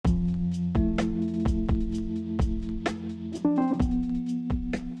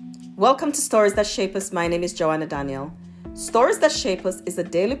Welcome to Stories That Shape Us. My name is Joanna Daniel. Stories That Shape Us is a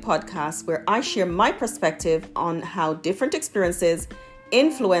daily podcast where I share my perspective on how different experiences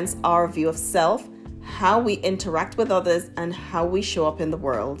influence our view of self, how we interact with others, and how we show up in the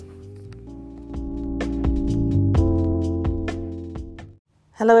world.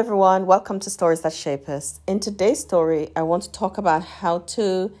 Hello everyone, welcome to Stories That Shape Us. In today's story, I want to talk about how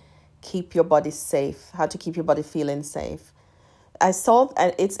to keep your body safe, how to keep your body feeling safe.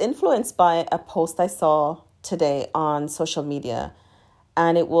 It's influenced by a post I saw today on social media.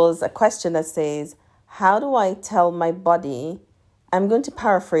 And it was a question that says, how do I tell my body, I'm going to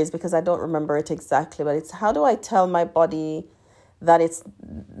paraphrase because I don't remember it exactly, but it's how do I tell my body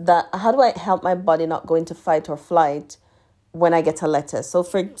how do I help my body not go into fight or flight when I get a letter?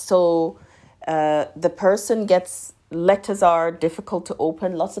 The person gets, letters are difficult to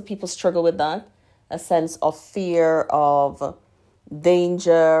open. Lots of people struggle with that. A sense of fear, of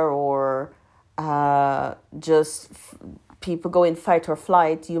danger, or people go in fight or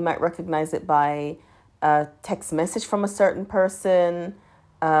flight. You might recognize it by a text message from a certain person,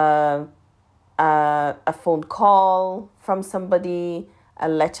 a phone call from somebody, a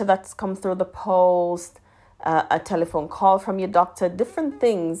letter that's come through the post, a telephone call from your doctor. Different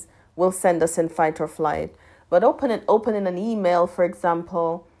things will send us in fight or flight. But opening an email, for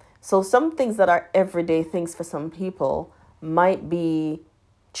example. So some things that are everyday things for some people might be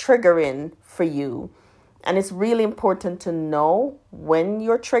triggering for you. And it's really important to know when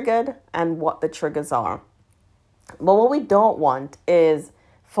you're triggered and what the triggers are. But what we don't want is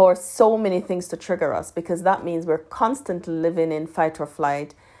for so many things to trigger us, because that means we're constantly living in fight or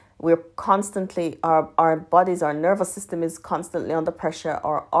flight. We're constantly, our bodies, our nervous system is constantly under pressure.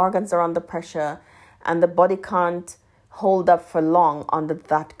 Our organs are under pressure, and the body can't hold up for long under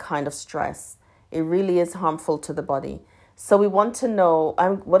that kind of stress. It really is harmful to the body. So we want to know,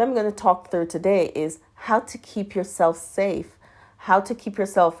 what I'm going to talk through today is how to keep yourself safe, how to keep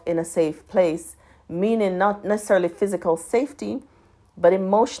yourself in a safe place, meaning not necessarily physical safety, but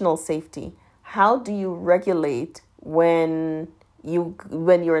emotional safety. How do you regulate when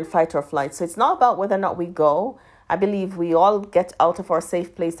you're in fight or flight? So it's not about whether or not we go. I believe we all get out of our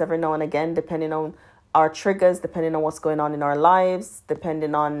safe place every now and again, depending on our triggers, depending on what's going on in our lives,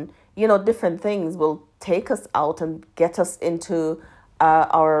 depending on, different things will take us out and get us into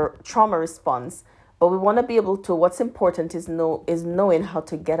our trauma response. But we want to be able to, what's important is knowing how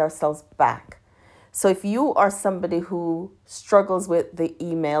to get ourselves back. So if you are somebody who struggles with the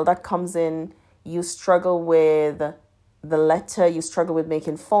email that comes in, you struggle with the letter, you struggle with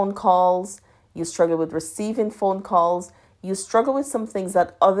making phone calls, you struggle with receiving phone calls, you struggle with some things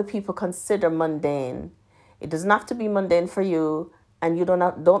that other people consider mundane. It doesn't have to be mundane for you, and you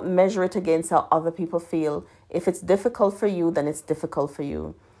don't measure it against how other people feel. If it's difficult for you, then it's difficult for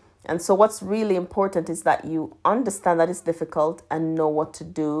you. And so what's really important is that you understand that it's difficult and know what to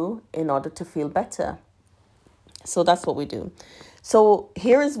do in order to feel better. So that's what we do. So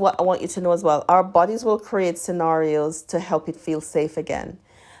here is what I want you to know as well. Our bodies will create scenarios to help it feel safe again.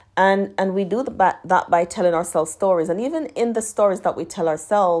 And we do that by telling ourselves stories. And even in the stories that we tell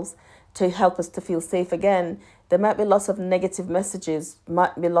ourselves to help us to feel safe again, there might be lots of negative messages,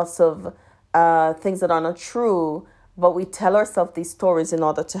 might be lots of things that are not true, but we tell ourselves these stories in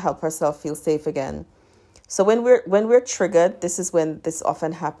order to help ourselves feel safe again. So when we're triggered, this is when this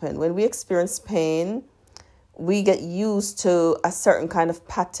often happens. When we experience pain, we get used to a certain kind of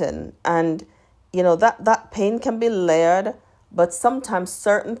pattern. And, that pain can be layered, but sometimes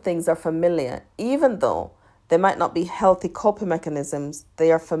certain things are familiar. Even though they might not be healthy coping mechanisms,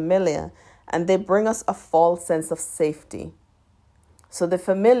 they are familiar, and they bring us a false sense of safety. So the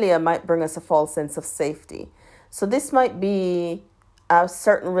familiar might bring us a false sense of safety. So this might be a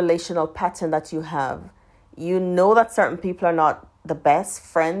certain relational pattern that you have. You know that certain people are not the best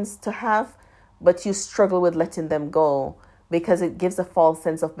friends to have, but you struggle with letting them go because it gives a false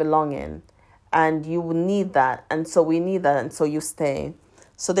sense of belonging. And you need that. And so we need that. And so you stay.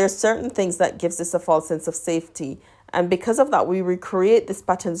 So there's certain things that gives us a false sense of safety. And because of that, we recreate these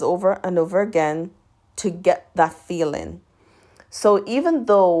patterns over and over again to get that feeling. So even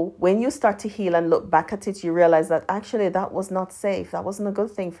though when you start to heal and look back at it, you realize that actually that was not safe. That wasn't a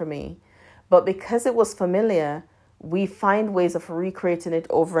good thing for me. But because it was familiar, we find ways of recreating it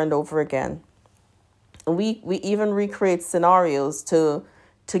over and over again. We even recreate scenarios to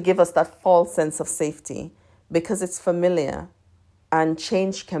give us that false sense of safety because it's familiar, and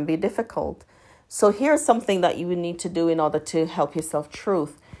change can be difficult. So here's something that you would need to do in order to help yourself.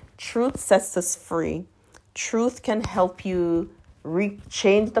 Truth sets us free. Truth can help you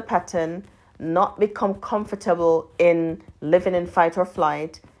change the pattern, not become comfortable in living in fight or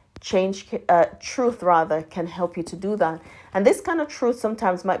flight, truth rather can help you to do that. And this kind of truth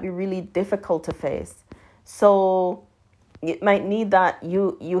sometimes might be really difficult to face. So it might need that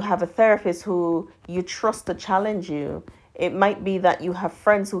you have a therapist who you trust to challenge you. It might be that you have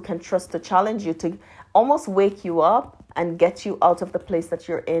friends who can trust to challenge you, to almost wake you up and get you out of the place that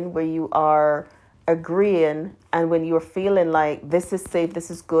you're in, where you are agreeing, and when you're feeling like this is safe, this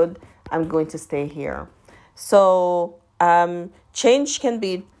is good, I'm going to stay here. So change can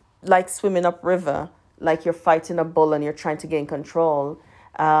be like swimming upriver, like you're fighting a bull and you're trying to gain control.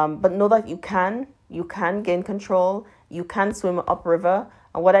 But know that you can gain control. You can swim upriver.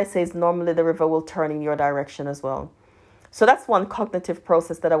 And what I say is normally the river will turn in your direction as well. So that's one cognitive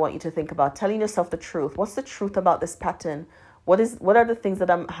process that I want you to think about. Telling yourself the truth. What's the truth about this pattern? What are the things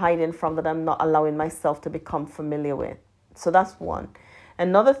that I'm hiding from, that I'm not allowing myself to become familiar with? So that's one.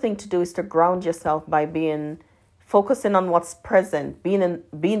 Another thing to do is to ground yourself by focusing on what's present,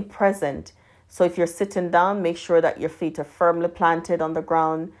 being present. So if you're sitting down, make sure that your feet are firmly planted on the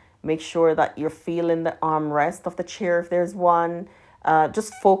ground. Make sure that you're feeling the armrest of the chair if there's one.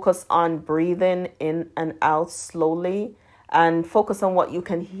 Just focus on breathing in and out slowly, and focus on what you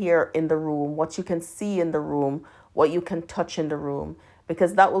can hear in the room, what you can see in the room, what you can touch in the room,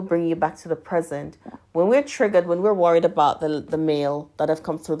 because that will bring you back to the present. When we're triggered, when we're worried about the mail that have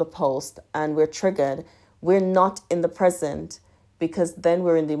come through the post and we're triggered, we're not in the present, because then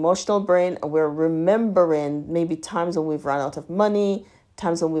we're in the emotional brain and we're remembering maybe times when we've run out of money,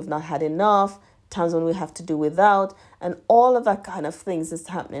 times when we've not had enough, times when we have to do without, and all of that kind of things is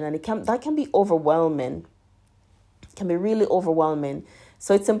happening. And that can be overwhelming. It can be really overwhelming.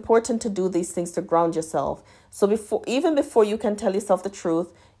 So it's important to do these things to ground yourself. So even before you can tell yourself the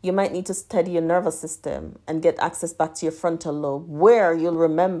truth, you might need to steady your nervous system and get access back to your frontal lobe, where you'll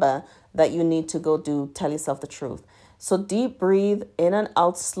remember that you need to go tell yourself the truth. So deep breathe in and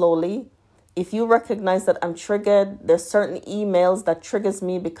out slowly. If you recognize that I'm triggered, there's certain emails that triggers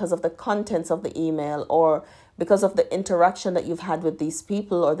me because of the contents of the email, or because of the interaction that you've had with these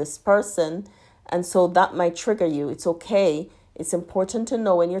people or this person, and so that might trigger you. It's okay. It's important to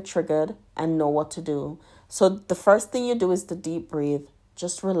know when you're triggered and know what to do. So the first thing you do is to deep breathe.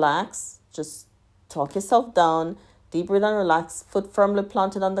 Just relax. Just talk yourself down. Deep breathe and relax. Foot firmly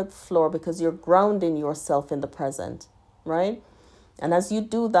planted on the floor, because you're grounding yourself in the present, right? And as you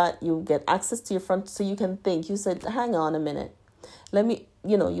do that, you get access to your front, so you can think. You said, hang on a minute.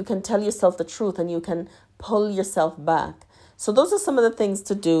 You can tell yourself the truth, and you can pull yourself back. So those are some of the things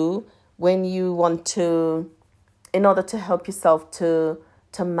to do when you want to, in order to help yourself to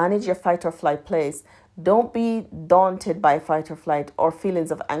manage your fight or flight place. Don't be daunted by fight or flight or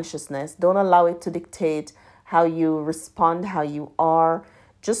feelings of anxiousness. Don't allow it to dictate how you respond, how you are.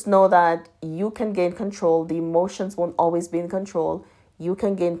 Just know that you can gain control. The emotions won't always be in control. You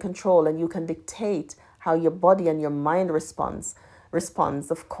can gain control, and you can dictate how your body and your mind responds.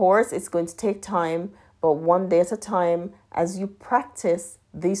 Of course, it's going to take time, but one day at a time, as you practice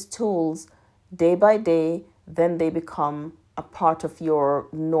these tools day by day, then they become a part of your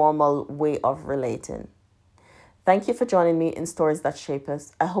normal way of relating. Thank you for joining me in Stories That Shape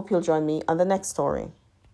Us. I hope you'll join me on the next story.